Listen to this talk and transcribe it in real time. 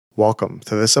Welcome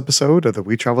to this episode of the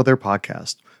We Travel There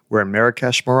podcast. We're in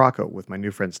Marrakesh, Morocco with my new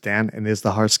friends Dan and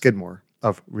Izdahar Skidmore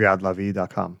of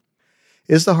RiyadLaVie.com.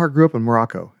 Izdahar grew up in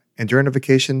Morocco, and during a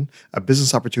vacation, a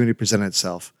business opportunity presented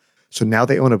itself. So now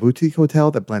they own a boutique hotel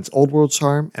that blends old world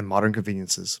charm and modern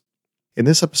conveniences. In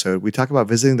this episode, we talk about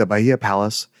visiting the Bahia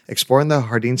Palace, exploring the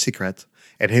Jardin Secret,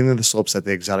 and hitting the slopes at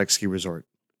the exotic ski resort.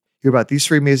 Hear about these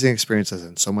three amazing experiences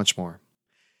and so much more.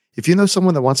 If you know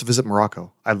someone that wants to visit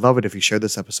Morocco, I'd love it if you shared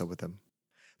this episode with them.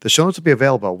 The show notes will be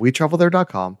available at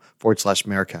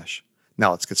wetravelthere.com/Marrakesh.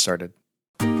 Now let's get started.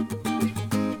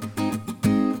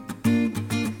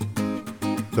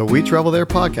 The We Travel There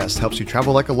podcast helps you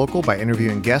travel like a local by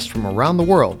interviewing guests from around the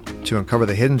world to uncover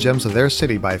the hidden gems of their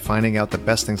city by finding out the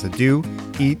best things to do,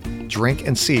 eat, drink,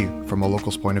 and see from a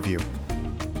local's point of view.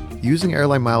 Using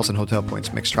airline miles and hotel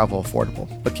points makes travel affordable,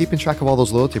 but keeping track of all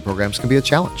those loyalty programs can be a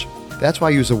challenge. That's why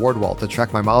I use AwardWallet to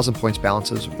track my miles and points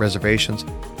balances, reservations,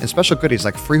 and special goodies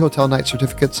like free hotel night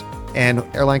certificates and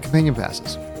airline companion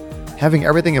passes. Having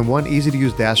everything in one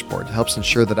easy-to-use dashboard helps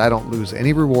ensure that I don't lose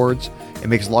any rewards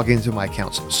and makes logging into my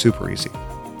accounts super easy.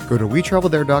 Go to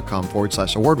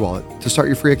wetravelthere.com/AwardWallet to start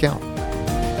your free account.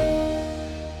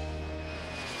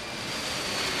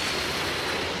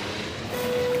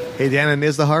 Hey, Dan and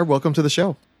Izdahar, welcome to the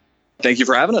show. Thank you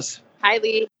for having us. Hi,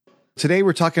 Lee. Today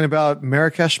we're talking about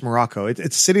Marrakesh, Morocco. It's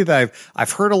a city that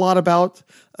I've heard a lot about,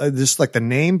 just like the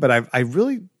name, but I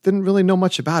really didn't really know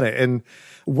much about it. And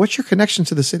what's your connection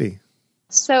to the city?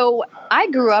 So I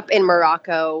grew up in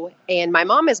Morocco, and my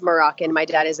mom is Moroccan. My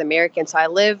dad is American. So I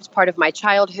lived part of my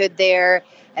childhood there,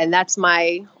 and that's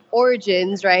my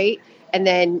origins, right? And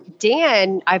then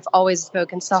Dan, I've always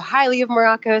spoken so highly of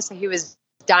Morocco, so he was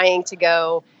dying to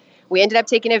go. We ended up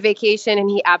taking a vacation, and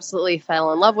he absolutely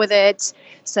fell in love with it.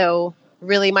 So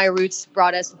really, my roots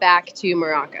brought us back to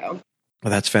Morocco.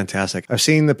 Well, that's fantastic. I've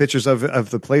seen the pictures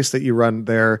of the place that you run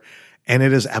there, and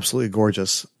it is absolutely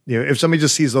gorgeous. You know, if somebody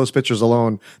just sees those pictures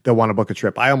alone, they'll want to book a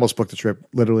trip. I almost booked a trip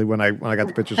literally when I got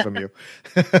the pictures from you.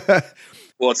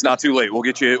 Well, it's not too late. We'll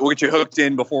get you hooked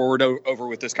in before we're over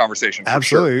with this converation.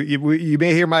 Absolutely. Sure. You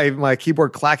may hear my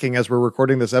keyboard clacking as we're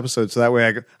recording this episode, so that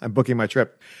way I'm booking my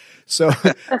trip. So,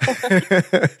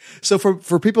 so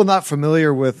for people not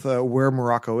familiar with where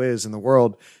Morocco is in the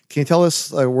world, can you tell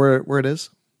us where it is?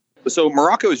 So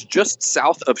Morocco is just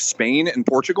south of Spain and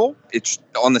Portugal. It's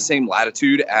on the same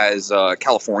latitude as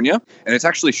California, and it's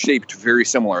actually shaped very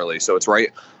similarly. So it's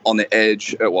right on the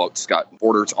edge. It's got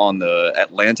borders on the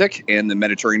Atlantic and the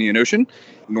Mediterranean Ocean,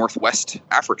 northwest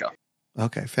Africa.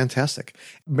 Okay, fantastic.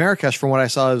 Marrakesh, from what I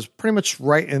saw, is pretty much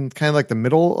right in kind of like the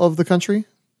middle of the country.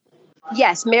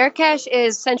 Yes, Marrakesh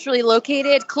is centrally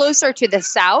located, closer to the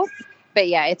south. But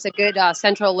yeah, it's a good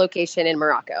central location in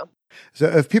Morocco. So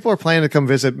if people are planning to come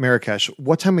visit Marrakesh,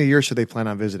 what time of year should they plan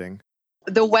on visiting?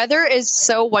 The weather is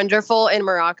so wonderful in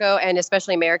Morocco, and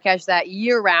especially Marrakesh, that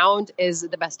year-round is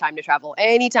the best time to travel,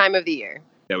 any time of the year.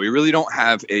 Yeah, we really don't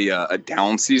have a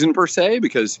down season per se,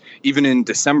 because even in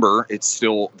December, it's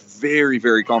still very,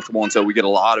 very comfortable. And so we get a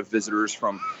lot of visitors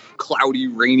from cloudy,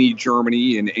 rainy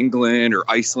Germany and England or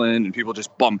Iceland, and people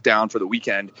just bump down for the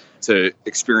weekend to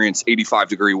experience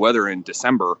 85-degree weather in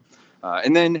December.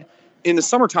 And then in the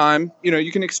summertime,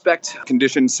 you can expect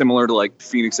conditions similar to like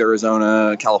Phoenix,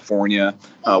 Arizona, California,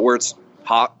 where it's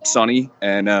hot, sunny,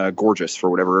 and gorgeous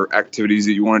for whatever activities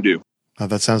that you want to do. Oh,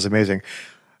 that sounds amazing.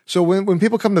 So when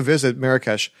people come to visit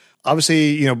Marrakesh,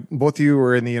 obviously, both of you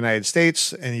were in the United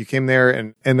States and you came there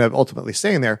and ended up ultimately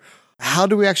staying there. How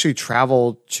do we actually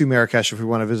travel to Marrakesh if we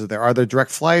want to visit there? Are there direct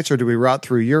flights or do we route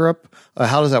through Europe?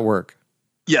 How does that work?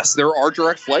 Yes, there are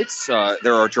direct flights.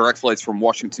 There are direct flights from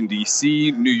Washington,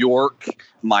 D.C., New York,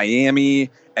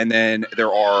 Miami, and then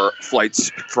there are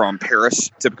flights from Paris,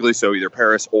 typically, so either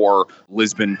Paris or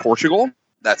Lisbon, Portugal.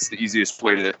 That's the easiest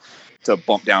way to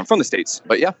bump down from the States.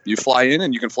 But yeah, you fly in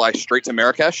and you can fly straight to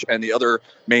Marrakesh, and the other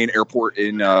main airport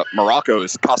in Morocco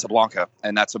is Casablanca,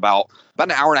 and that's about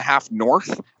an hour and a half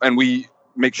north, and we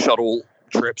make shuttle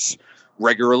trips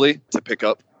regularly to pick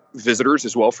up visitors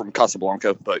as well from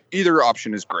Casablanca, but either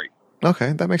option is great.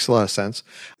 Okay, that makes a lot of sense.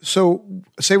 So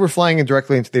say we're flying in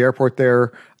directly into the airport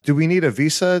there. Do we need a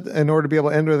visa in order to be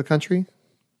able to enter the country?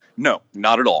 No,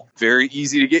 not at all. Very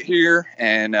easy to get here,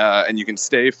 and you can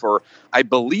stay for, I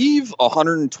believe,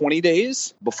 120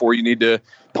 days before you need to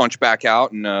punch back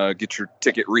out and get your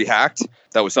ticket rehacked.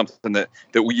 That was something that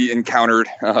we encountered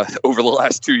over the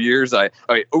last 2 years. I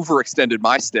overextended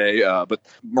my stay, but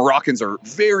Moroccans are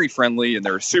very friendly and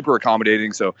they're super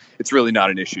accommodating, so it's really not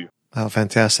an issue. Oh,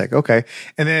 fantastic. Okay.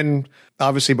 And then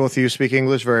obviously both of you speak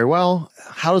English very well.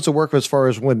 How does it work as far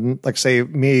as when, like, say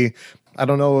me, I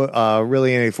don't know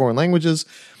really any foreign languages.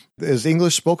 Is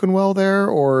English spoken well there,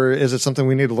 or is it something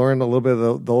we need to learn a little bit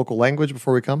of the local language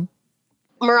before we come?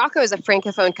 Morocco is a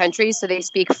francophone country, so they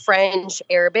speak French,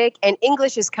 Arabic, and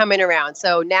English is coming around.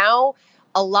 So now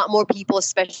a lot more people,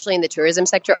 especially in the tourism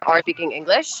sector, are speaking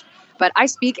English. But I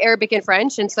speak Arabic and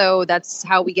French, and so that's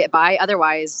how we get by.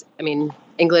 Otherwise, I mean,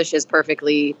 English is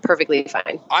perfectly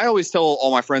fine. I always tell all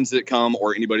my friends that come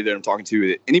or anybody that I'm talking to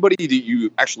that anybody that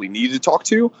you actually need to talk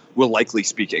to will likely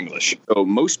speak English. So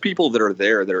most people that are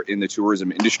there that are in the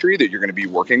tourism industry that you're going to be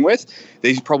working with,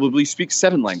 they probably speak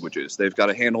 7 languages. They've got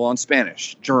a handle on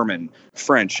Spanish, German,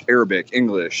 French, Arabic,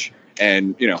 English,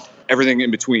 and, everything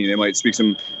in between. They might speak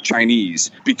some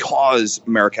Chinese. Because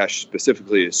Marrakesh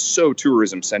specifically is so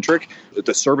tourism centric,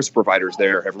 the service providers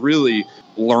there have really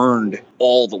learned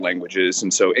all the languages.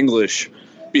 And so English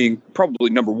being probably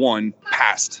number one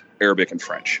past Arabic and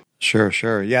French.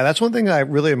 Sure. Yeah, that's one thing I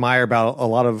really admire about a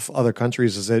lot of other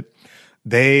countries is that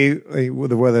they,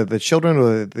 whether the children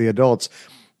or the adults,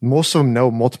 most of them know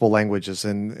multiple languages.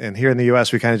 And here in the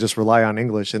U.S., we kind of just rely on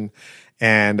English.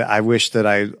 And I wish that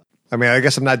I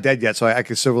guess I'm not dead yet, so I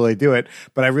could still really do it.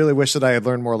 But I really wish that I had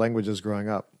learned more languages growing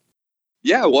up.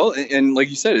 Yeah, well, and like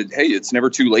you said, hey, it's never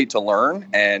too late to learn,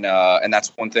 and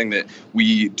that's one thing that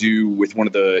we do with one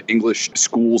of the English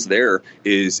schools there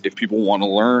is if people want to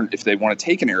learn, if they want to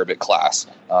take an Arabic class,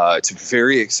 it's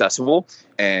very accessible,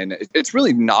 and it's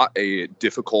really not a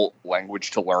difficult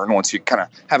language to learn once you kind of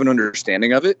have an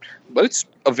understanding of it, but it's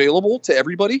available to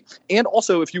everybody. And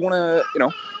also, if you want to,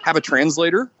 have a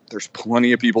translator, there's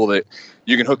plenty of people that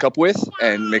you can hook up with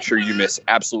and make sure you miss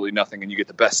absolutely nothing and you get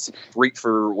the best rate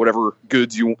for whatever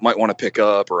goods you might want to pick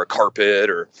up or a carpet,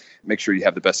 or make sure you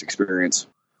have the best experience.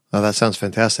 Oh, that sounds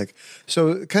fantastic.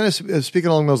 So kind of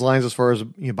speaking along those lines, as far as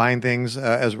buying things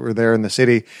as we're there in the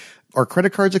city, are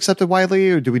credit cards accepted widely,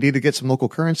 or do we need to get some local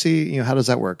currency? How does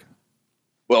that work?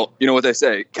 Well, you know what they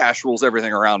say, cash rules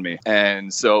everything around me.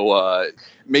 And so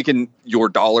making your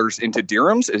dollars into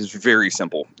dirhams is very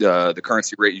simple. The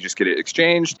currency rate, you just get it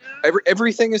exchanged.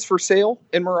 Everything is for sale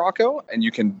in Morocco, and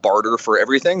you can barter for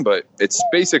everything, but it's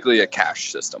basically a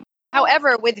cash system.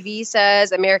 However, with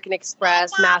Visas, American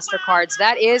Express, MasterCards,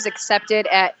 that is accepted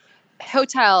at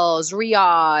hotels,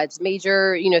 riads,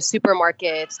 major,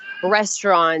 supermarkets,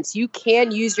 restaurants. You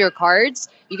can use your cards.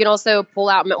 You can also pull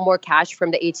out more cash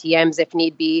from the ATMs if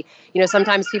need be.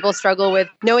 Sometimes people struggle with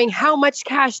knowing how much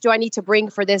cash do I need to bring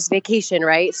for this vacation,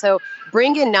 right? So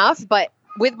bring enough. But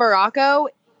with Morocco,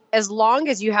 as long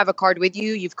as you have a card with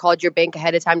you, you've called your bank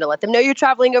ahead of time to let them know you're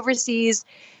traveling overseas,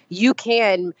 you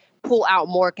can pull out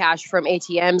more cash from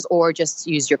ATMs or just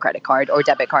use your credit card or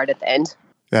debit card at the end.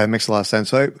 Yeah, it makes a lot of sense.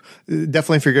 So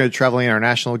definitely, if you're going to traveling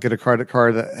international, get a credit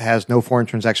card that has no foreign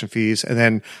transaction fees. And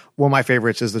then one of my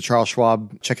favorites is the Charles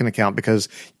Schwab checking account, because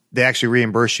they actually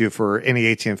reimburse you for any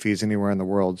ATM fees anywhere in the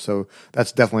world. So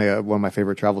that's definitely one of my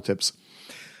favorite travel tips.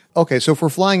 Okay, so if we're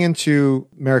flying into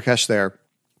Marrakesh there,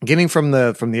 getting from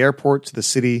the airport to the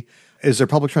city, is there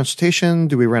public transportation?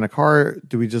 Do we rent a car?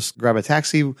 Do we just grab a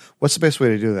taxi? What's the best way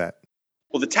to do that?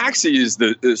 Well, the taxi is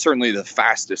certainly the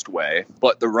fastest way,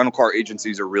 but the rental car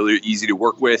agencies are really easy to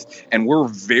work with, and we're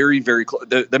very, very close.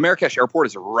 The Marrakesh airport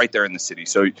is right there in the city,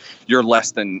 so you're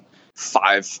less than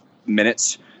 5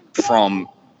 minutes from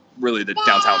really the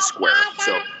downtown square.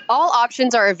 So all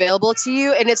options are available to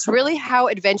you, and it's really how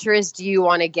adventurous do you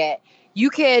want to get. You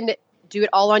can do it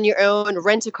all on your own,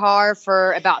 rent a car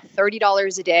for about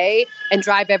 $30 a day, and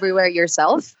drive everywhere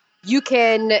yourself. You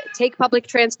can take public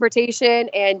transportation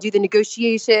and do the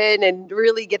negotiation and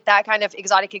really get that kind of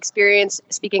exotic experience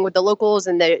speaking with the locals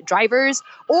and the drivers,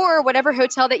 or whatever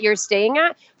hotel that you're staying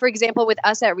at. For example, with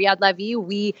us at Riyadh La Vie,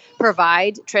 we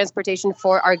provide transportation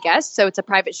for our guests. So it's a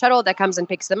private shuttle that comes and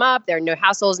picks them up. There are no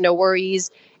hassles, no worries,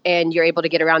 and you're able to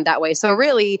get around that way. So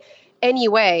really,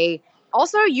 anyway.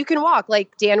 Also, you can walk.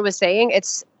 Like Dan was saying,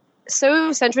 it's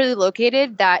so centrally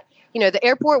located that the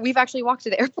airport, we've actually walked to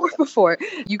the airport before.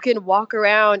 You can walk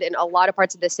around in a lot of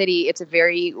parts of the city. It's a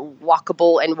very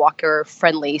walkable and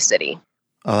walker-friendly city.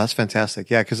 Oh, that's fantastic.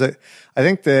 Yeah, because I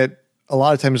think that a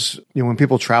lot of times, when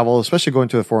people travel, especially going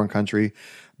to a foreign country,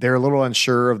 they're a little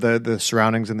unsure of the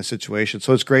surroundings and the situation.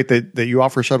 So it's great that you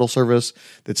offer shuttle service,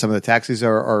 that some of the taxis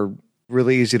are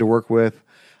really easy to work with.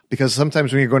 Because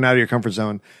sometimes when you're going out of your comfort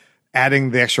zone,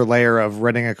 adding the extra layer of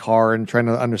renting a car and trying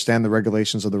to understand the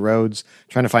regulations of the roads,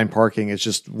 trying to find parking is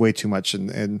just way too much.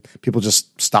 And people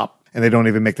just stop and they don't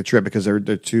even make the trip because they're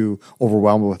too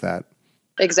overwhelmed with that.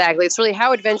 Exactly. It's really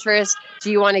how adventurous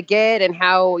do you want to get, and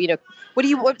how,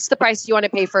 what's the price you want to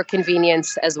pay for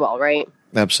convenience as well, right?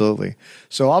 Absolutely.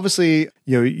 So obviously,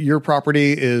 your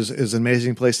property is an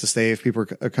amazing place to stay if people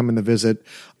are coming to visit.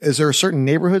 Is there certain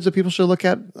neighborhoods that people should look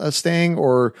at staying,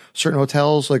 or certain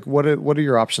hotels? Like what are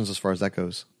your options as far as that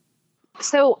goes?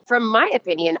 So from my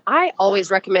opinion, I always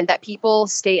recommend that people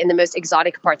stay in the most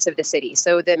exotic parts of the city.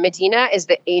 So the Medina is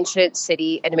the ancient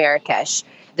city in Marrakesh.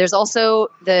 There's also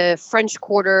the French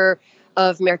Quarter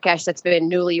of Marrakesh that's been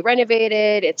newly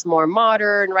renovated. It's more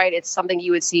modern, right? It's something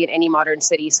you would see in any modern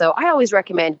city. So I always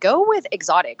recommend go with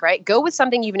exotic, right? Go with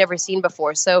something you've never seen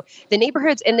before. So the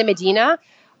neighborhoods in the Medina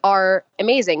are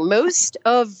amazing. Most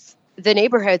of the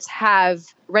neighborhoods have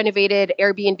renovated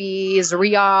Airbnbs,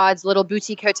 riads, little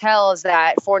boutique hotels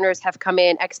that foreigners have come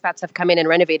in, expats have come in and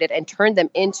renovated and turned them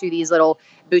into these little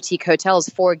boutique hotels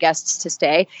for guests to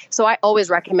stay. So I always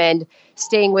recommend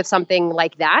staying with something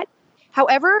like that.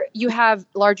 However, you have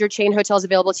larger chain hotels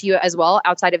available to you as well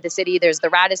outside of the city. There's the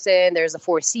Radisson, there's the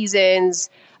Four Seasons,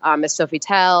 the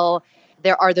Sofitel.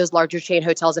 There are those larger chain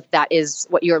hotels if that is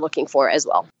what you're looking for as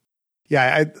well.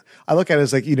 Yeah, I look at it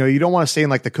as like, you don't want to stay in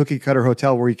like the cookie cutter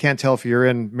hotel where you can't tell if you're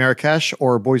in Marrakesh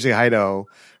or Boise, Idaho,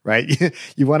 right?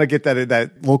 You want to get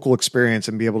that local experience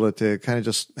and be able to kind of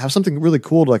just have something really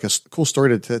cool, like a cool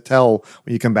story to tell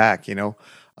when you come back,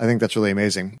 I think that's really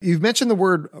amazing. You've mentioned the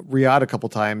word riad a couple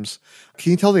times.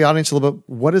 Can you tell the audience a little bit,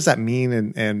 what does that mean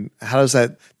and how does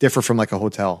that differ from like a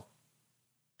hotel?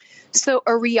 So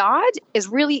a riad is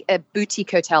really a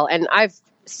boutique hotel. And I've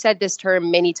said this term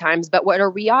many times, but what a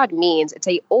riad means, it's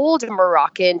a old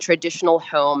Moroccan traditional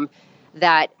home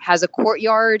that has a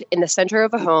courtyard in the center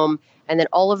of a home. And then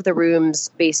all of the rooms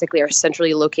basically are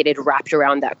centrally located wrapped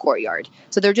around that courtyard.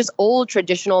 So they're just old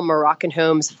traditional Moroccan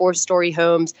homes, 4-story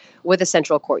homes with a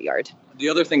central courtyard. The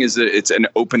other thing is that it's an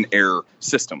open air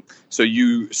system. So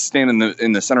you stand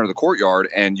in the center of the courtyard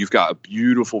and you've got a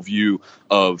beautiful view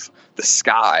of the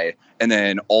sky. And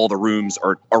then all the rooms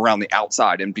are around the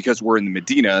outside. And because we're in the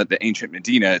Medina, the ancient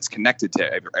Medina, it's connected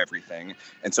to everything.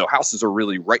 And so houses are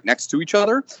really right next to each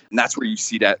other. And that's where you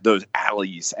see those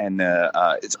alleys. And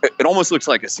it almost looks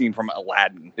like a scene from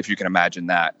Aladdin, if you can imagine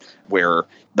that, where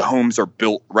the homes are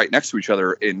built right next to each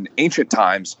other. In ancient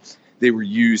times, they were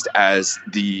used as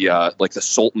the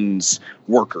Sultan's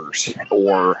workers,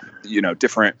 or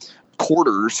different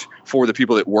quarters for the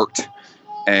people that worked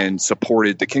and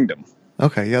supported the kingdom.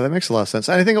 Okay, yeah, that makes a lot of sense.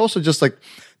 And I think also just like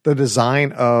the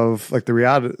design of like the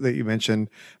riad that you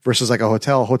mentioned versus like a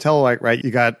hotel. Like, right,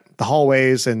 you got the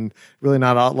hallways and really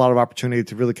not a lot of opportunity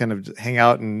to really kind of hang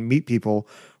out and meet people,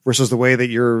 versus the way that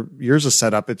yours is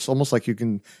set up. It's almost like you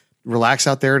can relax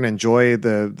out there and enjoy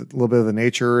the little bit of the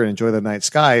nature and enjoy the night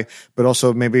sky, but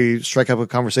also maybe strike up a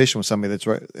conversation with somebody that's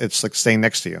right. It's like staying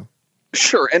next to you.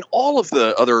 Sure. And all of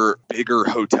the other bigger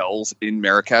hotels in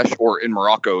Marrakesh or in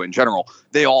Morocco in general,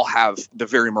 they all have the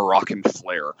very Moroccan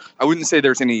flair. I wouldn't say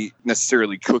there's any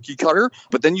necessarily cookie cutter,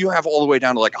 but then you have all the way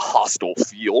down to like a hostel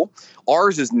feel.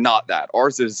 Ours is not that.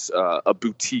 Ours is a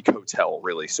boutique hotel,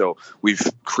 really. So we've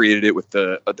created it with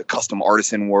the custom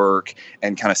artisan work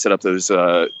and kind of set up those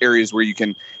areas where you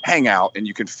can hang out and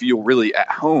you can feel really at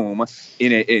home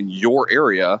in your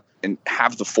area and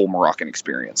have the full Moroccan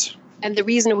experience. And the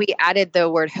reason we added the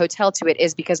word hotel to it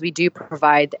is because we do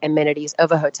provide the amenities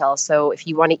of a hotel. So if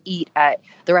you want to eat at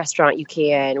the restaurant, you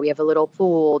can. We have a little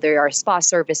pool. There are spa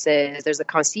services. There's a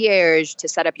concierge to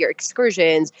set up your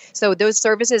excursions. So those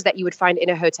services that you would find in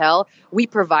a hotel, we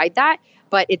provide that,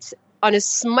 but it's on a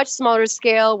much smaller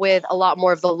scale with a lot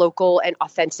more of the local and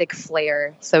authentic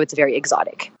flair. So it's very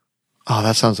exotic. Oh,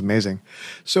 that sounds amazing.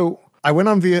 So I went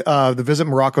on the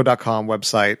visitmorocco.com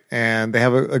website, and they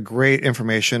have a great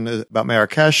information about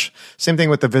Marrakesh. Same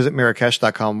thing with the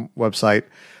visitmarrakesh.com website.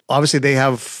 Obviously, they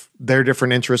have their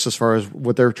different interests as far as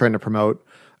what they're trying to promote.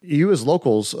 You as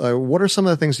locals, what are some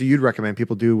of the things that you'd recommend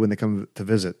people do when they come to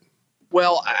visit?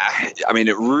 Well, I mean,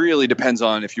 it really depends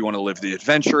on if you want to live the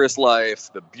adventurous life,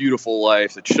 the beautiful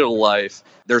life, the chill life.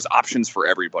 There's options for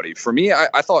everybody. For me,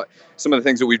 I thought some of the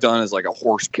things that we've done is like a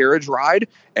horse carriage ride,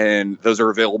 and those are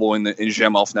available in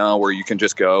Gem Elf now, where you can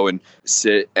just go and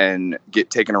sit and get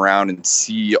taken around and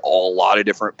see a lot of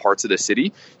different parts of the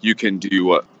city. You can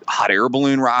do hot air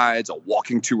balloon rides, a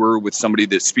walking tour with somebody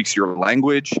that speaks your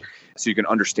language, so you can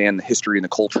understand the history and the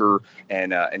culture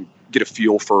and get a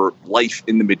feel for life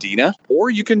in the Medina. Or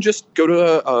you can just go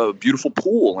to a beautiful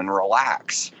pool and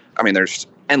relax. I mean, there's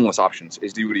endless options.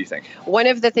 What do you think? One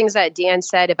of the things that Dan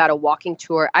said about a walking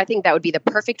tour, I think that would be the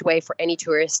perfect way for any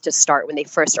tourist to start when they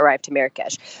first arrive to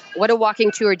Marrakesh. What a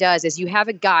walking tour does is you have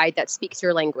a guide that speaks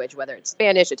your language, whether it's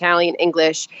Spanish, Italian,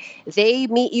 English. They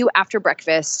meet you after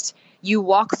breakfast. You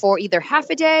walk for either half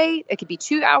a day, it could be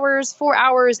 2 hours, 4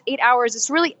 hours, 8 hours. It's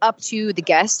really up to the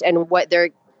guest and what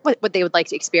they would like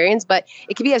to experience, but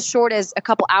it can be as short as a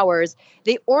couple hours.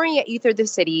 They orient you through the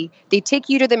city. They take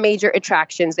you to the major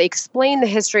attractions. They explain the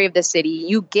history of the city.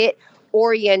 You get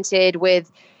oriented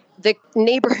with the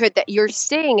neighborhood that you're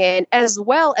staying in, as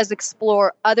well as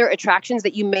explore other attractions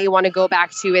that you may want to go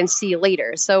back to and see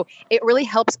later. So it really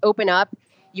helps open up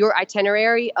your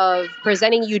itinerary of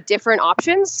presenting you different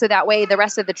options. So that way, the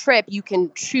rest of the trip, you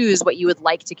can choose what you would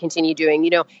like to continue doing.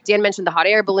 Dan mentioned the hot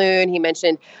air balloon. He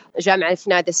mentioned Jam El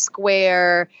Fna, the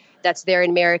square that's there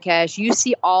in Marrakesh. You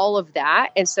see all of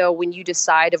that. And so when you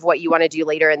decide of what you want to do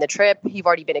later in the trip, you've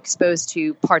already been exposed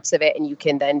to parts of it and you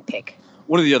can then pick.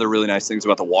 One of the other really nice things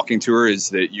about the walking tour is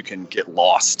that you can get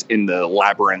lost in the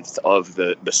labyrinth of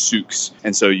the souks.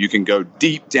 And so you can go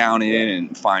deep down in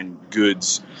and find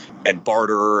goods and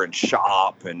barter and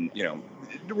shop and,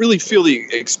 really feel the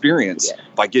experience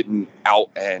by getting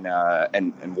out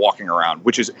and walking around,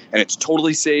 and it's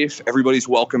totally safe. Everybody's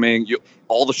welcoming.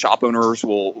 All the shop owners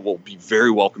will be very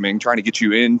welcoming, trying to get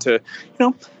you in to,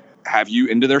 have you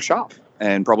into their shop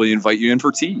and probably invite you in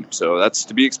for tea. So that's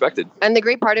to be expected. And the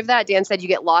great part of that, Dan said, you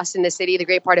get lost in the city. The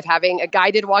great part of having a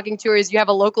guided walking tour is you have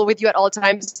a local with you at all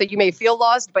times. So you may feel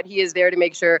lost, but he is there to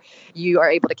make sure you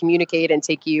are able to communicate and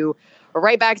take you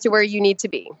right back to where you need to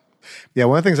be. Yeah,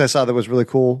 one of the things I saw that was really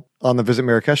cool on the Visit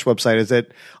Marrakesh website is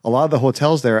that a lot of the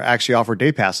hotels there actually offer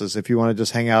day passes if you want to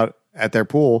just hang out at their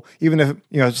pool. Even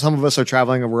if, some of us are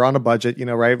traveling and we're on a budget,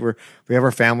 right? We have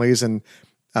our families and,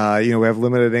 we have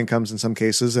limited incomes in some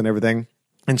cases and everything.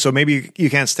 And so maybe you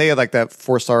can't stay at like that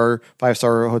 4-star,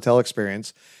 5-star hotel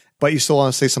experience, but you still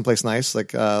want to stay someplace nice,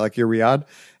 like your Riyadh,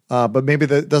 but maybe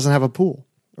that doesn't have a pool,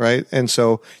 right? And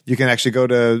so you can actually go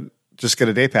to just get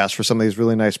a day pass for some of these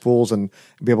really nice pools and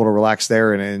be able to relax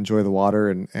there and enjoy the water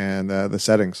and the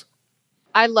settings.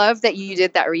 I love that you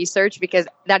did that research because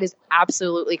that is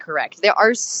absolutely correct. There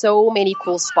are so many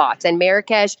cool spots, and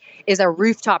Marrakesh is a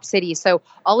rooftop city. So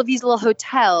all of these little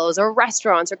hotels or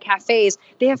restaurants or cafes,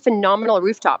 they have phenomenal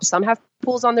rooftops. Some have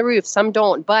pools on the roof, some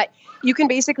don't. But you can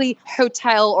basically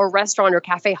hotel or restaurant or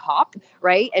cafe hop,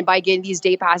 right? And by getting these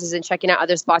day passes and checking out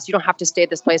other spots, you don't have to stay at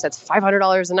this place that's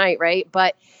 $500 a night, right?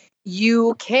 But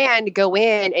you can go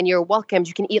in and you're welcomed.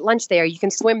 You can eat lunch there. You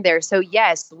can swim there. So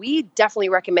yes, we definitely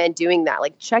recommend doing that.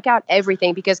 Like check out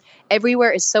everything because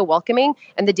everywhere is so welcoming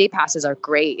and the day passes are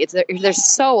great. They're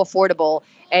so affordable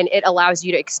and it allows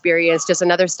you to experience just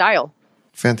another style.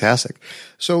 Fantastic.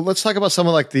 So let's talk about some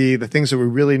of like the things that we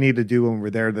really need to do when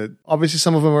we're there. That obviously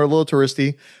some of them are a little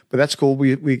touristy, but that's cool.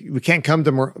 We can't come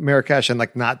to Marrakesh and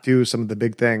like not do some of the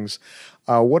big things.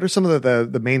 What are some of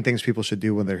the main things people should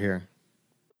do when they're here?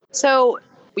 So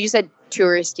you said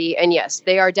touristy, and yes,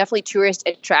 they are definitely tourist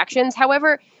attractions.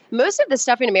 However, most of the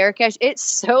stuff in Marrakesh, it's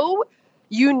so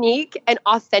unique and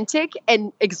authentic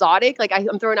and exotic. Like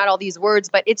I'm throwing out all these words,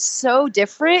 but it's so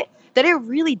different that it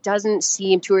really doesn't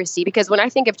seem touristy. Because when I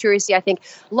think of touristy, I think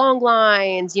long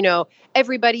lines,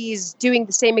 everybody's doing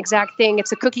the same exact thing.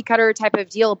 It's a cookie cutter type of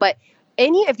deal. But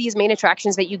any of these main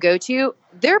attractions that you go to,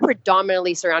 they're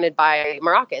predominantly surrounded by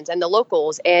Moroccans and the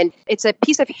locals. And it's a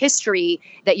piece of history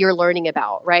that you're learning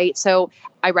about, right? So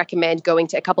I recommend going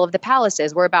to a couple of the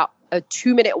palaces. We're about a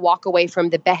 2-minute walk away from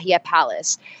the Behia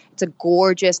Palace. It's a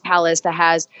gorgeous palace that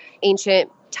has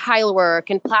ancient tile work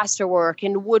and plaster work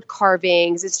and wood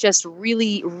carvings. It's just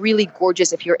really, really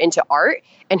gorgeous if you're into art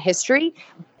and history.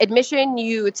 Admission,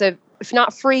 if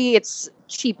not free, it's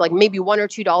cheap, like maybe $1 or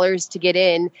 $2 to get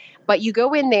in. But you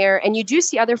go in there and you do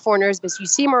see other foreigners, but you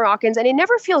see Moroccans, and it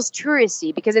never feels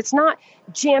touristy because it's not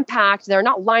jam-packed. There are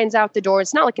not lines out the door.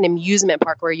 It's not like an amusement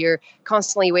park where you're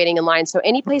constantly waiting in line. So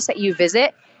any place that you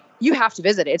visit, you have to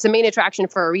visit it. It's a main attraction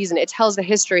for a reason. It tells the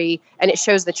history and it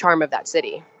shows the charm of that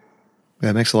city.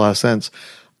 That makes a lot of sense.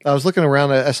 I was looking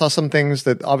around. I saw some things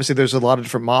that obviously there's a lot of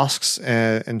different mosques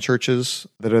and churches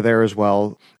that are there as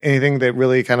well. Anything that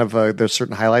really kind of there's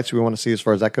certain highlights we want to see as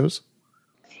far as that goes?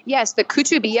 Yes, the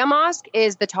Koutoubia Mosque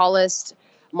is the tallest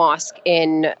mosque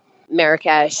in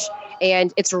Marrakesh,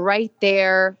 and it's right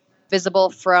there, visible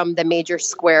from the major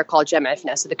square called Jam El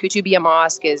Fna. So the Koutoubia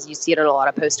Mosque you see it on a lot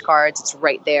of postcards. It's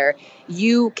right there.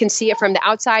 You can see it from the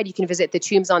outside. You can visit the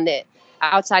tombs on the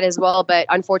outside as well. But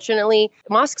unfortunately,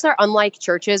 mosques are unlike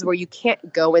churches where you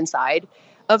can't go inside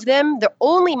of them. The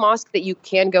only mosque that you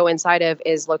can go inside of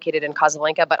is located in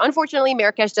Casablanca. But unfortunately,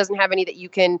 Marrakesh doesn't have any that you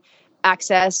can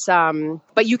access,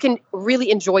 but you can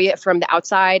really enjoy it from the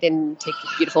outside and take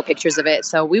beautiful pictures of it.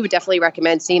 So we would definitely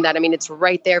recommend seeing that. I mean, it's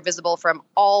right there, visible from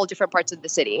all different parts of the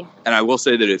city. And I will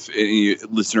say that if any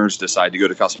listeners decide to go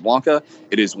to Casablanca,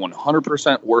 it is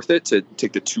 100% worth it to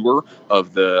take the tour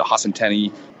of the Hassan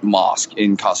Tani Mosque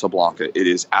in Casablanca. It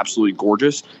is absolutely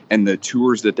gorgeous, and the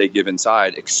tours that they give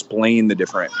inside explain the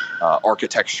different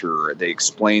architecture. They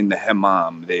explain the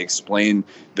hammam. They explain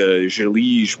the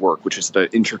gelige work, which is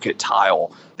the intricate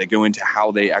tile. They go into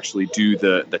how they actually do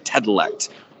the tedlect,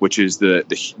 which is the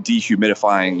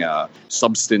dehumidifying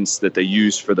substance that they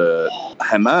use for the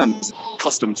hammams,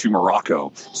 custom to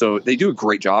Morocco. So they do a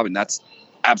great job, and that's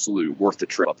absolutely worth the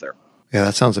trip up there. Yeah,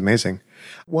 that sounds amazing.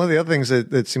 One of the other things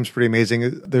that seems pretty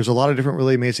amazing, there's a lot of different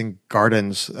really amazing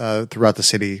gardens throughout the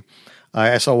city.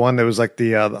 I saw one that was like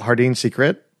the Jardin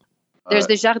Secret. There's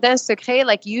the Jardin Secret,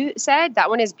 like you said. That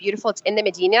one is beautiful. It's in the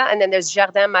Medina. And then there's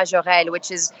Jardin Majorelle,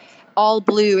 which is all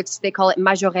blue. They call it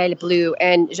Majorelle blue.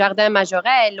 And Jardin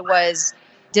Majorelle was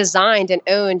designed and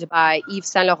owned by Yves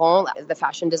Saint Laurent, the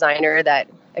fashion designer that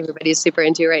everybody's super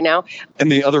into right now. And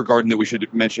the other garden that we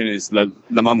should mention is La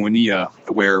Mamounia,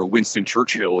 where Winston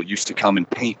Churchill used to come and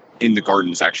paint in the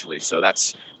gardens, actually. So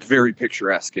that's very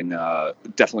picturesque and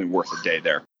definitely worth a day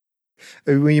there.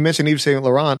 When you mentioned Yves Saint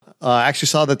Laurent, I actually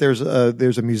saw that there's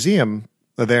a museum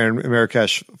there in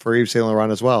Marrakesh for Yves Saint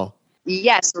Laurent as well.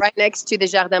 Yes, right next to the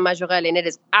Jardin Majorelle, and it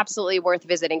is absolutely worth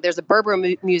visiting. There's a Berber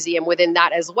museum within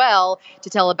that as well to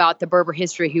tell about the Berber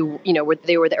history, who,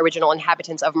 they were the original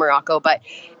inhabitants of Morocco. But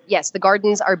yes, the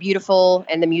gardens are beautiful,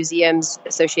 and the museums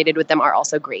associated with them are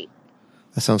also great.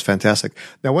 That sounds fantastic.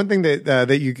 Now, one thing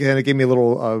that you kind of gave me a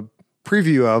little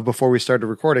preview of before we started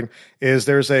recording is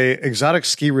there's a exotic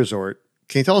ski resort.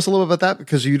 Can you tell us a little bit about that?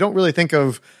 Because you don't really think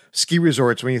of ski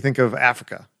resorts when you think of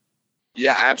Africa.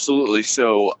 Yeah, absolutely.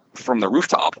 So from the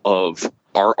rooftop of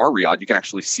our Riyadh, you can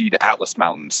actually see the Atlas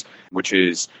Mountains, which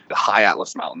is the high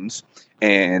Atlas Mountains.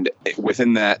 And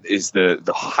within that is the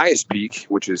highest peak,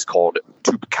 which is called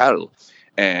Toubkal.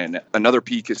 And another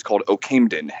peak is called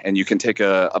Okamden. And you can take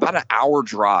about an hour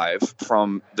drive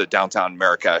from the downtown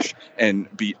Marrakesh and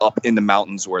be up in the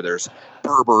mountains where there's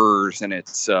Berbers. And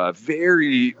it's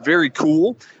very, very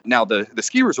cool. Now, the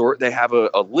ski resort, they have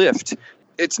a lift.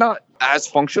 It's not as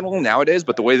functional nowadays,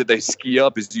 but the way that they ski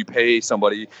up is you pay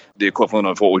somebody the equivalent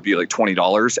of what would be like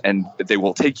 $20, and they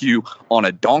will take you on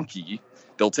a donkey.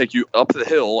 They'll take you up the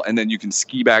hill, and then you can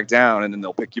ski back down, and then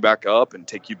they'll pick you back up and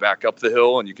take you back up the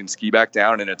hill, and you can ski back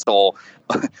down, and it's all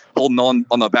holding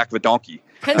on the back of a donkey.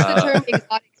 Hence the term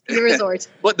exotic ski resort.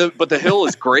 But the hill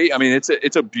is great. I mean,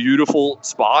 it's a beautiful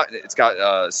spot. It's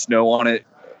got snow on it.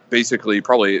 Basically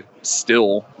probably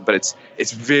still, but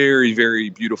it's very, very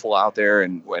beautiful out there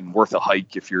and worth a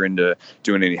hike if you're into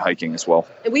doing any hiking as well.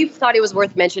 And we thought it was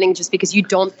worth mentioning just because you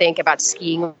don't think about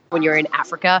skiing when you're in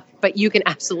Africa, but you can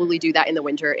absolutely do that in the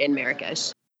winter in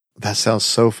Marrakesh. That sounds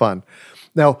so fun.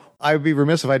 Now, I would be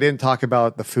remiss if I didn't talk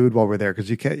about the food while we're there, because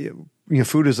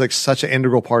food is like such an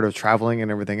integral part of traveling and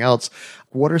everything else.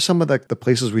 What are some of the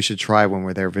places we should try when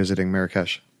we're there visiting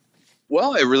Marrakesh?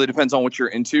 Well, it really depends on what you're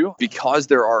into. Because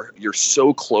you're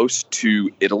so close to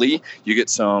Italy, you get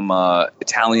some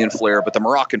Italian flair, but the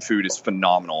Moroccan food is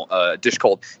phenomenal. A dish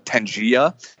called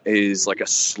tangia is like a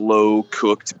slow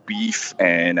cooked beef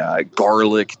and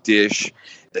garlic dish.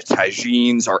 The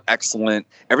tagines are excellent.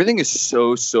 Everything is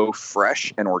so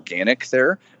fresh and organic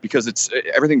there because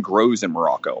everything grows in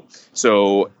Morocco.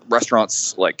 So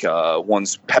restaurants like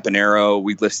one's Pepinero,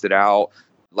 we listed out.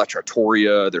 La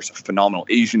Trattoria, there's a phenomenal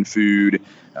Asian food.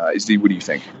 Izzy, what do you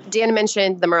think? Dan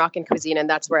mentioned the Moroccan cuisine, and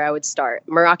that's where I would start.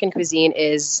 Moroccan cuisine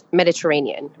is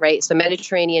Mediterranean, right? So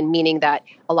Mediterranean meaning that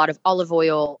a lot of olive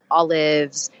oil,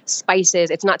 olives, spices.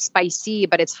 It's not spicy,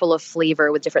 but it's full of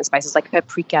flavor with different spices like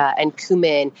paprika and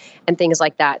cumin and things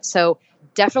like that. So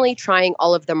definitely trying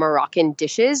all of the Moroccan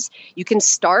dishes. You can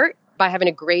start by having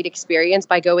a great experience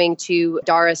by going to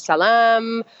Dar es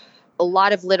Salaam. A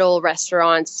lot of little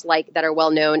restaurants that are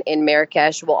well known in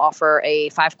Marrakesh will offer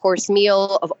a 5-course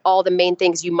meal of all the main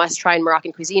things you must try in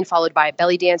Moroccan cuisine, followed by a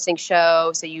belly dancing show.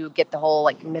 So you get the whole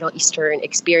Middle Eastern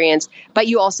experience, but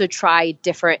you also try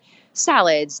different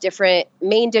salads, different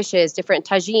main dishes, different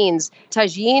tagines.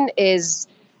 Tagine is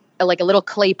like a little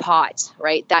clay pot,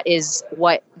 right? That is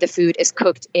what the food is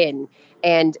cooked in.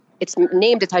 And it's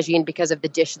named a tagine because of the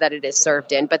dish that it is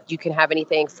served in, but you can have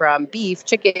anything from beef,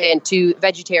 chicken to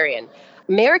vegetarian.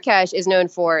 Marrakesh is known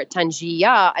for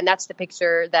tangia, and that's the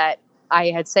picture that I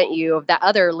had sent you of that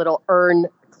other little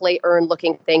clay urn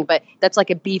looking thing, but that's like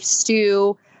a beef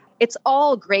stew. It's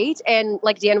all great. And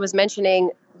like Dan was mentioning,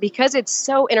 because it's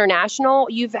so international,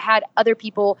 you've had other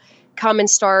people come and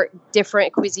start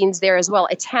different cuisines there as well.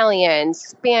 Italian,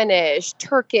 Spanish,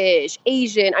 Turkish,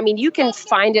 Asian. I mean, you can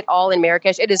find it all in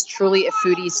Marrakesh. It is truly a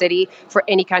foodie city for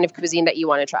any kind of cuisine that you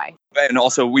want to try. And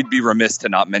also, we'd be remiss to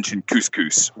not mention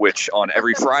couscous, which on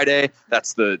every Friday,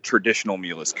 that's the traditional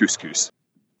meal is couscous.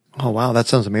 Oh, wow. That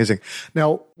sounds amazing.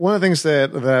 Now, one of the things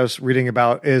that I was reading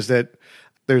about is that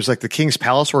there's like the King's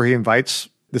Palace where he invites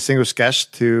distinguished guests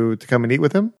to come and eat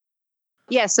with him.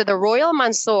 Yeah, so the Royal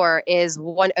Mansour is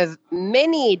one of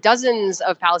many dozens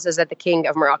of palaces that the King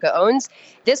of Morocco owns.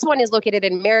 This one is located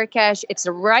in Marrakesh. It's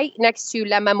right next to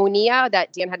La Mamounia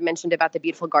that Dan had mentioned about the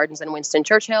beautiful gardens in Winston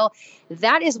Churchill.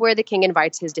 That is where the king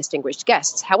invites his distinguished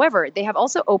guests. However, they have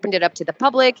also opened it up to the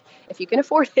public. If you can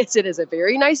afford it, it is a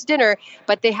very nice dinner,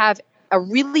 but they have a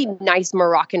really nice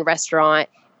Moroccan restaurant,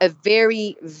 a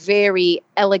very, very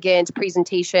elegant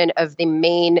presentation of the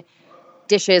main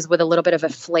dishes with a little bit of a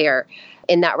flair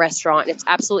in that restaurant. It's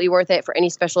absolutely worth it for any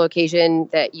special occasion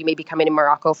that you may be coming to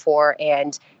Morocco for.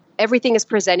 And everything is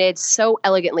presented so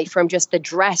elegantly, from just the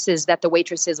dresses that the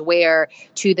waitresses wear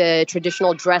to the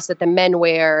traditional dress that the men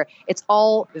wear. It's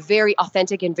all very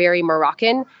authentic and very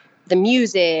Moroccan. The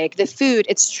music, the food,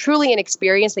 it's truly an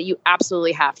experience that you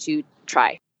absolutely have to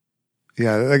try.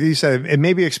 Yeah, like you said, it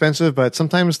may be expensive, but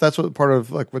sometimes that's what part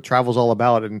of like what travel's all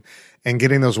about, and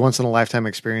getting those once in a lifetime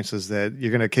experiences that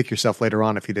you're going to kick yourself later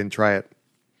on if you didn't try it.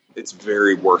 It's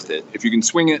very worth it. If you can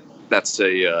swing it, that's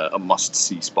a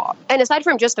must-see spot. And aside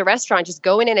from just the restaurant, just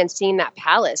going in and seeing that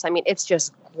palace, I mean, it's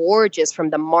just gorgeous,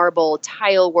 from the marble,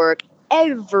 tile work,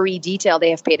 every detail they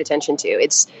have paid attention to.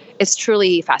 It's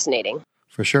truly fascinating.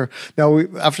 For sure. Now,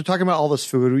 after talking about all this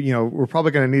food, we're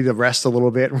probably going to need to rest a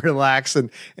little bit and relax and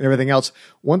everything else.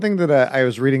 One thing that I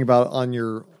was reading about on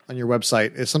your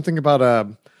website is something about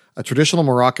a traditional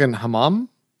Moroccan hammam.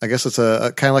 I guess it's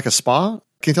a kind of like a spa.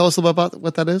 Can you tell us a little bit about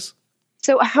what that is?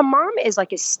 So a hammam is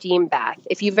like a steam bath.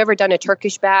 If you've ever done a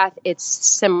Turkish bath, it's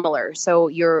similar. So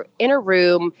you're in a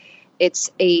room. It's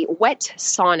a wet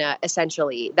sauna,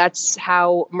 essentially. That's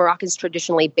how Moroccans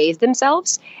traditionally bathe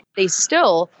themselves. They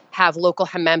still have local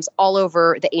hammams all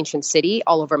over the ancient city,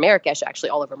 all over Marrakesh, actually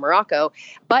all over Morocco.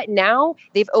 But now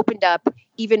they've opened up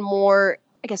even more,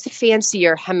 I guess,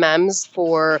 fancier hammams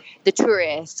for the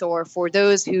tourists or for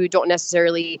those who don't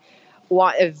necessarily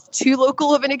want too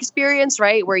local of an experience,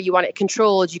 right? Where you want it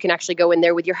controlled, you can actually go in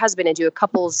there with your husband and do a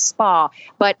couple's spa.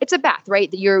 But it's a bath,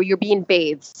 right? You're being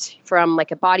bathed from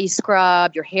like a body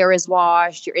scrub, your hair is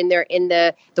washed, you're in there in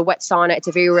the wet sauna. It's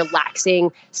a very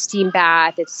relaxing steam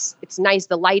bath. It's nice.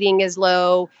 The lighting is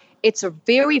low. It's a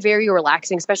very, very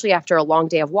relaxing, especially after a long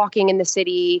day of walking in the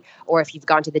city, or if you've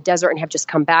gone to the desert and have just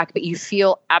come back, but you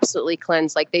feel absolutely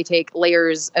cleansed. Like they take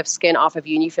layers of skin off of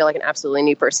you and you feel like an absolutely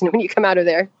new person when you come out of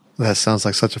there. That sounds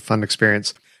like such a fun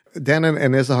experience. Dan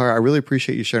and Izahar, I really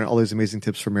appreciate you sharing all these amazing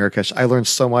tips for Marrakesh. I learned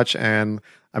so much, and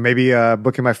I may be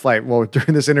booking my flight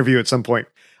during this interview at some point.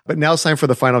 But now it's time for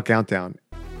the final countdown.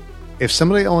 If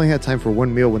somebody only had time for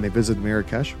one meal when they visit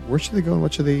Marrakesh, where should they go and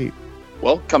what should they eat?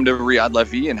 Well, come to Riyad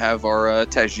Levi and have our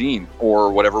tagine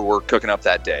or whatever we're cooking up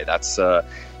that day. That's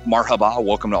marhaba,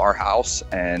 welcome to our house,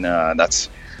 and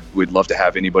we'd love to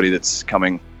have anybody that's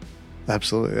coming.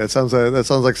 Absolutely. That sounds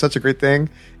like such a great thing.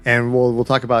 And we'll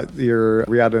talk about your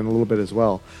Riyadh in a little bit as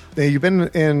well. Now, you've been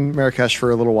in Marrakesh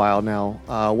for a little while now.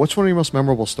 What's one of your most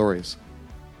memorable stories?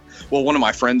 Well, one of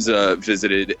my friends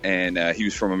visited, and he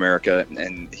was from America,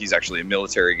 and he's actually a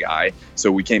military guy.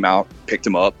 So we came out, picked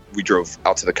him up. We drove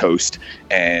out to the coast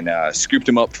and scooped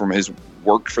him up from his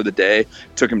work for the day,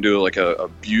 took him to like a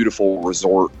beautiful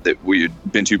resort that we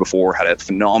had been to before, had a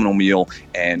phenomenal meal,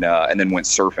 and then went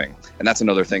surfing. And that's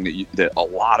another thing that a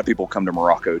lot of people come to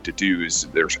Morocco to do is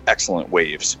there's excellent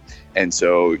waves. And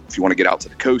so if you want to get out to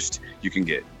the coast, you can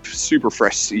get super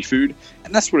fresh seafood.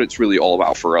 And that's what it's really all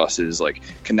about for us, is like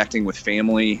connecting with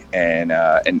family and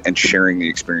sharing the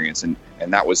experience. And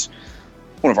that was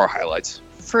one of our highlights.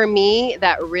 For me,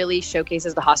 that really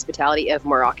showcases the hospitality of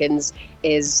Moroccans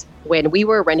is when we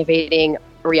were renovating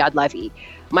Riyad Levi.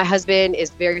 My husband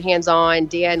is very hands-on.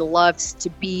 Dan loves to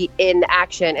be in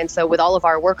action. And so with all of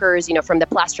our workers, from the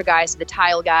plaster guys to the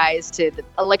tile guys to the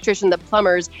electrician, the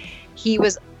plumbers, he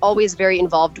was always very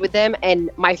involved with them. And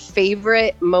my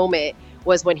favorite moment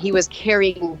was when he was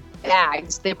carrying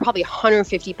bags. They're probably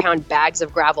 150-pound bags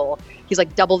of gravel. He's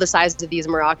like double the size of these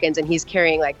Moroccans, and he's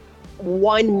carrying like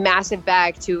one massive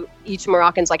bag to each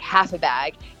Moroccan's like half a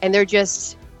bag. And they're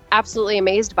just absolutely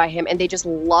amazed by him. And they just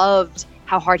loved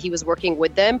how hard he was working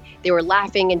with them. They were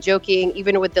laughing and joking,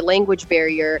 even with the language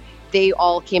barrier. They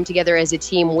all came together as a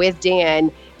team with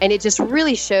Dan. And it just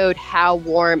really showed how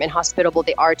warm and hospitable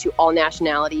they are to all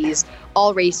nationalities,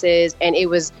 all races. And it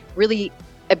was really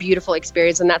a beautiful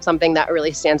experience. And that's something that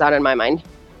really stands out in my mind.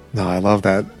 No, I love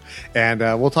that. And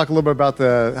we'll talk a little bit about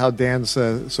how Dan's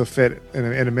so fit in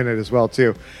a minute as well,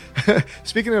 too.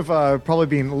 Speaking of probably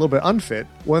being a little bit unfit,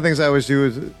 one of the things I always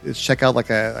do is check out like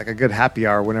a good happy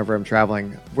hour whenever I'm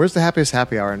traveling. Where's the happiest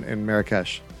happy hour in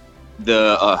Marrakesh?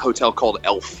 The hotel called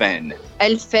El Fen.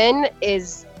 El Fen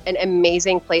is an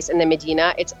amazing place in the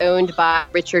Medina. It's owned by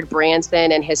Richard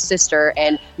Branson and his sister,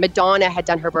 and Madonna had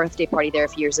done her birthday party there a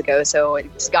few years ago, so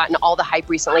it's gotten all the hype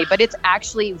recently. But it's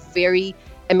actually very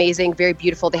amazing, very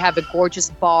beautiful. They have a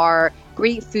gorgeous bar,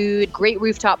 great food, great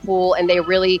rooftop pool, and they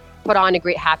really put on a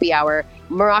great happy hour.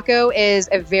 Morocco is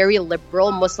a very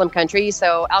liberal Muslim country,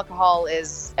 so alcohol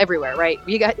is everywhere, right?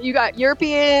 You got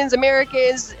Europeans,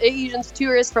 Americans, Asians,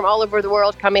 tourists from all over the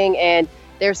world coming, and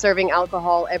they're serving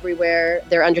alcohol everywhere.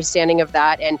 They're understanding of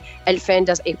that, and El Fen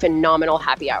does a phenomenal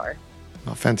happy hour.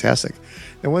 Oh, fantastic.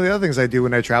 And one of the other things I do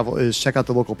when I travel is check out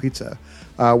the local pizza.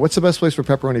 What's the best place for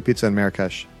pepperoni pizza in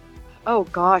Marrakesh? Oh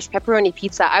gosh, pepperoni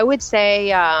pizza. I would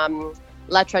say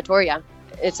La Trattoria.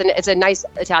 It's a nice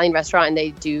Italian restaurant, and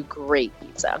they do great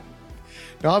pizza.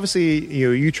 Now, obviously,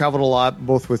 you traveled a lot,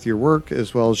 both with your work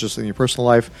as well as just in your personal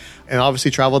life, and obviously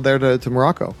traveled there to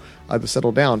Morocco to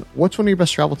settle down. What's one of your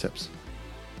best travel tips?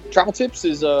 Travel tips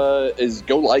is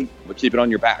go light, but keep it on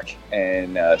your back.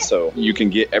 And so you can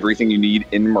get everything you need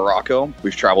in Morocco.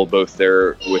 We've traveled both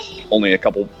there with only a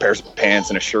couple pairs of pants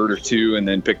and a shirt or two, and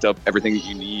then picked up everything that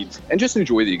you need and just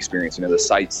enjoy the experience. The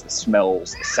sights, the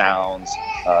smells, the sounds,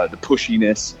 the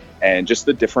pushiness, and just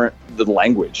the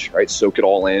language, right? Soak it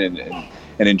all in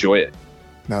and enjoy it.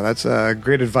 No, that's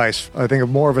great advice. I think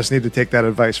more of us need to take that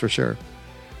advice for sure.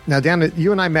 Now, Dan,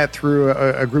 you and I met through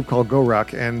a group called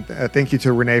GoRuck, and thank you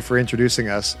to Renee for introducing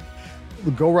us.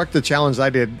 GoRuck, the challenge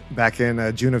I did back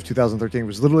in June of 2013,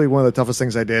 was literally one of the toughest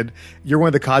things I did. You're one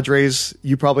of the cadres.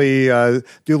 You probably do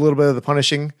a little bit of the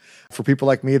punishing for people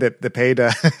like me that pay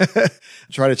to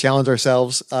try to challenge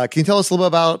ourselves. Can you tell us a little bit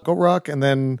about GoRuck, and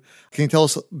then can you tell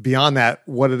us beyond that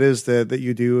what it is that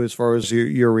you do as far as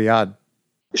your Riyadh?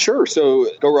 Sure. So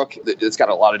GoRuck, it's got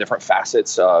a lot of different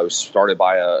facets. It was started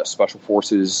by a special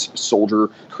forces soldier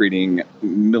creating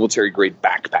military-grade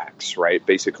backpacks, right?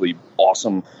 Basically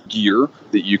awesome gear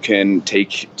that you can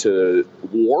take to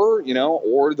war,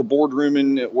 or the boardroom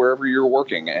and wherever you're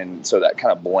working. And so that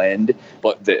kind of blend.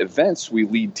 But the events, we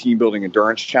lead team building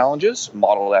endurance challenges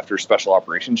modeled after special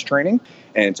operations training.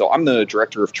 And so I'm the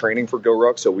director of training for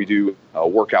GoRuck. So we do a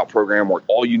workout program where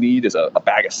all you need is a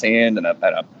bag of sand and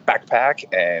a backpack.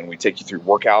 And we take you through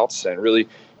workouts and really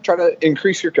try to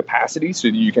increase your capacity so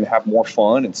that you can have more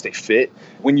fun and stay fit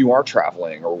when you are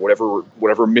traveling or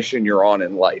whatever mission you're on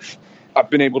in life. I've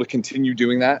been able to continue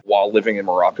doing that while living in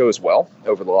Morocco as well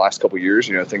over the last couple of years.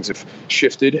 Things have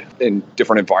shifted in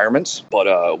different environments,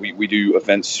 but we do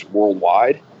events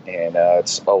worldwide, and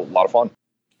it's a lot of fun.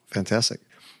 Fantastic.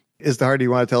 Izdahar, do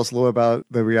you want to tell us a little about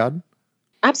the Riyadh?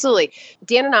 Absolutely.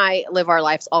 Dan and I live our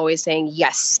lives always saying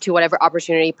yes to whatever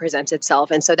opportunity presents itself.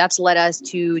 And so that's led us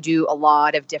to do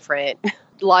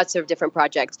lots of different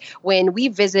projects. When we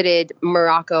visited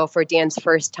Morocco for Dan's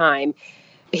first time,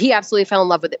 he absolutely fell in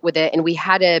love with it. And we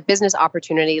had a business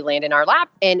opportunity land in our lap,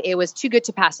 and it was too good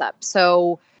to pass up.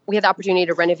 So we had the opportunity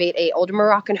to renovate an old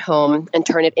Moroccan home and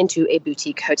turn it into a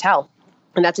boutique hotel.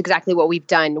 And that's exactly what we've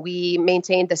done. We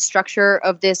maintained the structure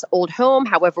of this old home.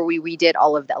 However, we redid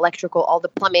all of the electrical, all the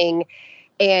plumbing,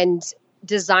 and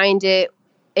designed it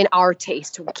in our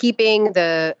taste, keeping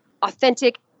the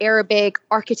authentic Arabic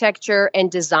architecture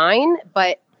and design,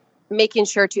 but making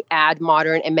sure to add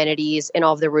modern amenities in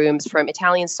all of the rooms, from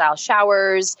Italian-style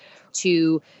showers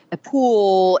to a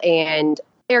pool and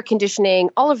air conditioning,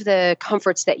 all of the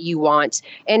comforts that you want.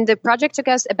 And the project took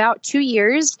us about 2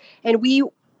 years, and we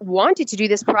wanted to do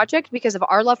this project because of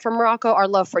our love for Morocco, our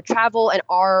love for travel, and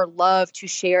our love to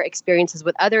share experiences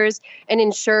with others and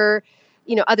ensure,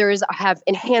 others have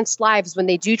enhanced lives when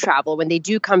they do travel, when they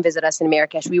do come visit us in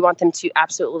Marrakesh. We want them to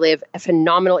absolutely live a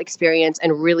phenomenal experience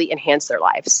and really enhance their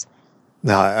lives.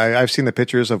 Now, I've seen the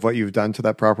pictures of what you've done to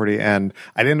that property, and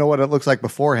I didn't know what it looks like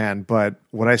beforehand, but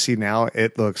what I see now,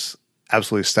 it looks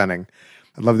absolutely stunning.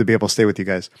 I'd love to be able to stay with you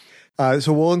guys.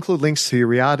 So we'll include links to your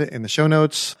Riyadh in the show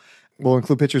notes. We'll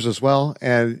include pictures as well.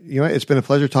 And it's been a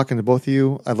pleasure talking to both of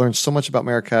you. I learned so much about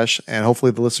Marrakesh, and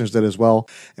hopefully the listeners did as well.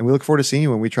 And we look forward to seeing you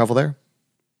when we travel there.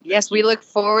 Yes, we look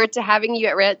forward to having you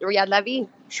at Riyadh Levy.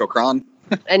 Shukran.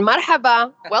 And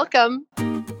marhaba. Welcome.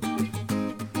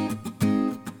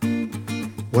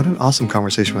 What an awesome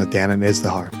conversation with Dan and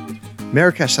Izdahar.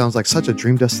 Marrakesh sounds like such a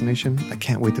dream destination. I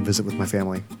can't wait to visit with my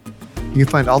family. You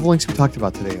can find all the links we talked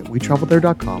about today at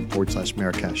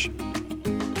wetravelthere.com/Marrakesh.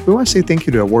 We want to say thank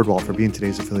you to AwardWall for being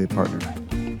today's affiliate partner.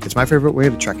 It's my favorite way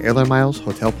to track airline miles,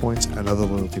 hotel points, and other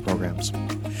loyalty programs.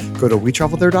 Go to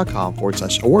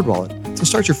wetravelthere.com/award wallet to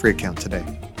start your free account today.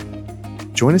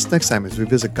 Join us next time as we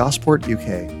visit Gosport,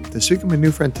 UK, to speak with my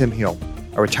new friend Tim Heal,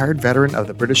 a retired veteran of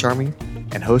the British Army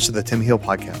and host of the Tim Heal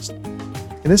podcast.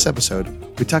 In this episode,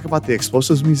 we talk about the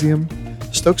Explosives Museum,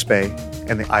 Stokes Bay,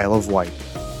 and the Isle of Wight.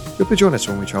 We hope to join us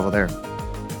when we travel there.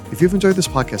 If you've enjoyed this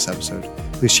podcast episode,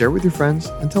 please share it with your friends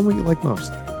and tell them what you like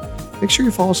most. Make sure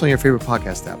you follow us on your favorite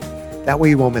podcast app. That way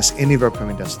you won't miss any of our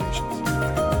upcoming destinations.